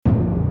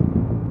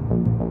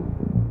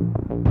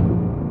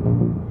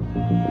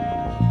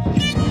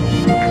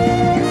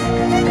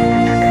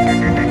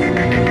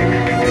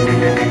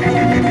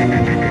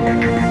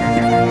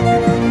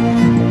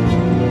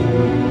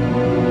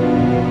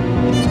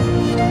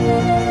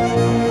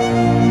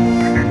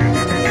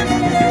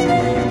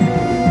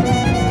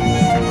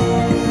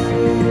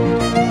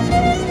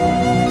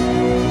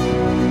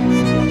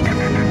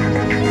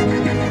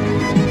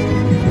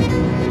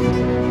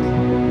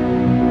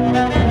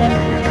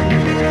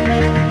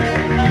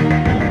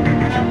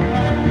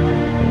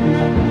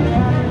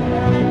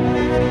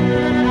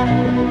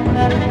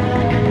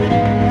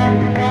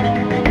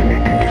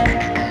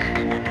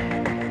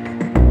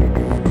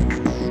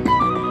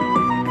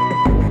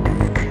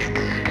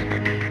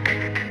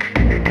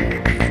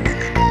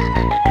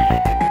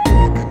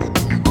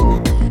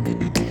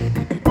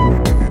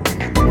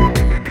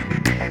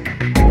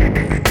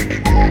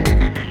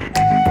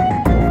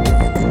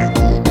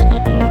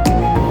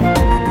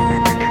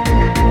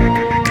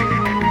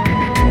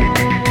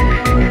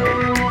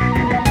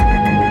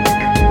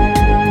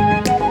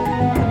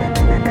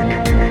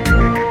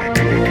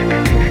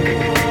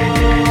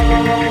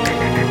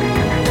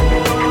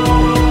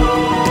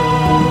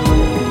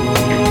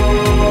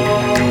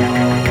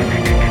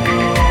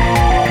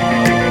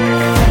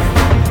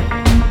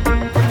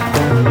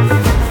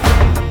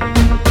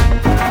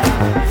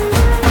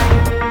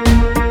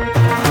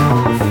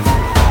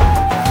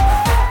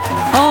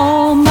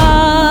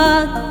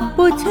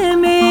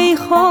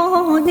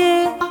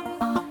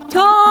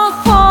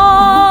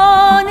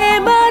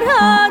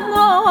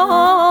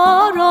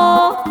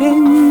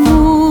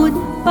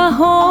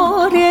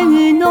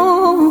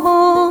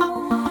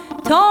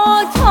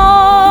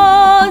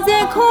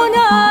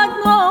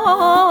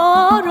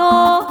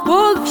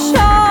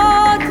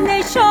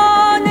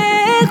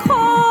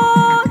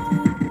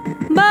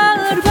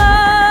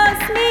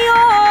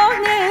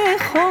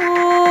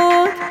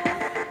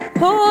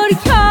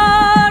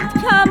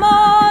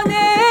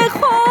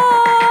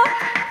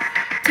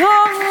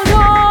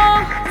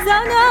راه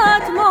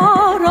زند ما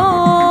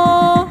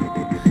را،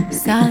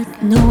 صد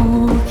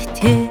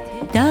نکته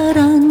در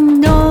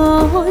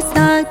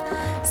اندازد،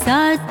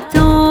 صد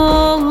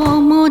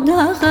دام و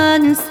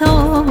دغل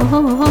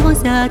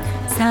سازد،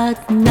 صد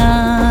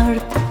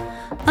نرد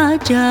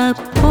عجب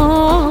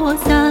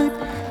بازد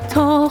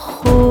تا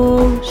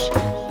خوش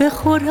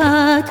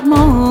بخورد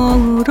ما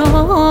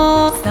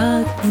را.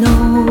 صد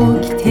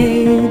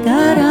نکته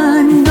در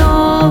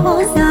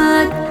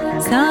اندازد،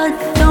 صد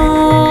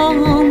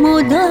دام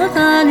و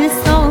دغل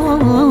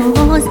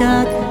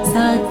سازد،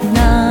 صد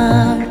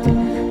نرد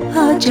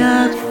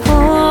عجب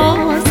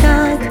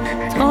بازد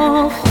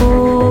تا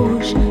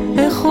خوش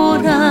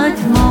بخورد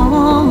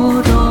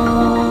ما را.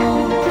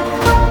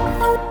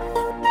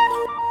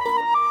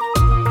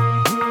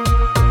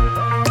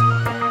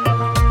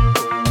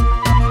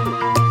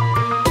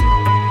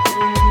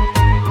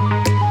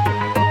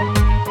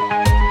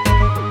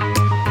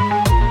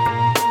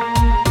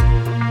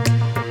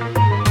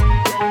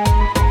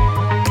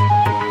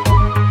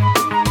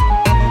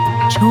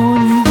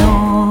 چون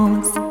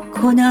ناز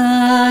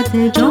کند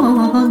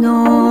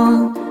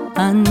جانان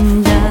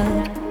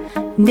اندر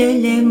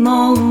دل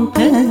ما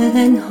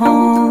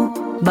پنهان،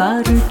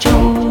 بر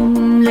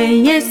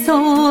جمله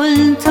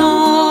سلطانان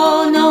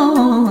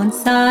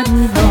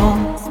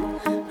سرناز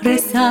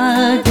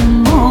رسد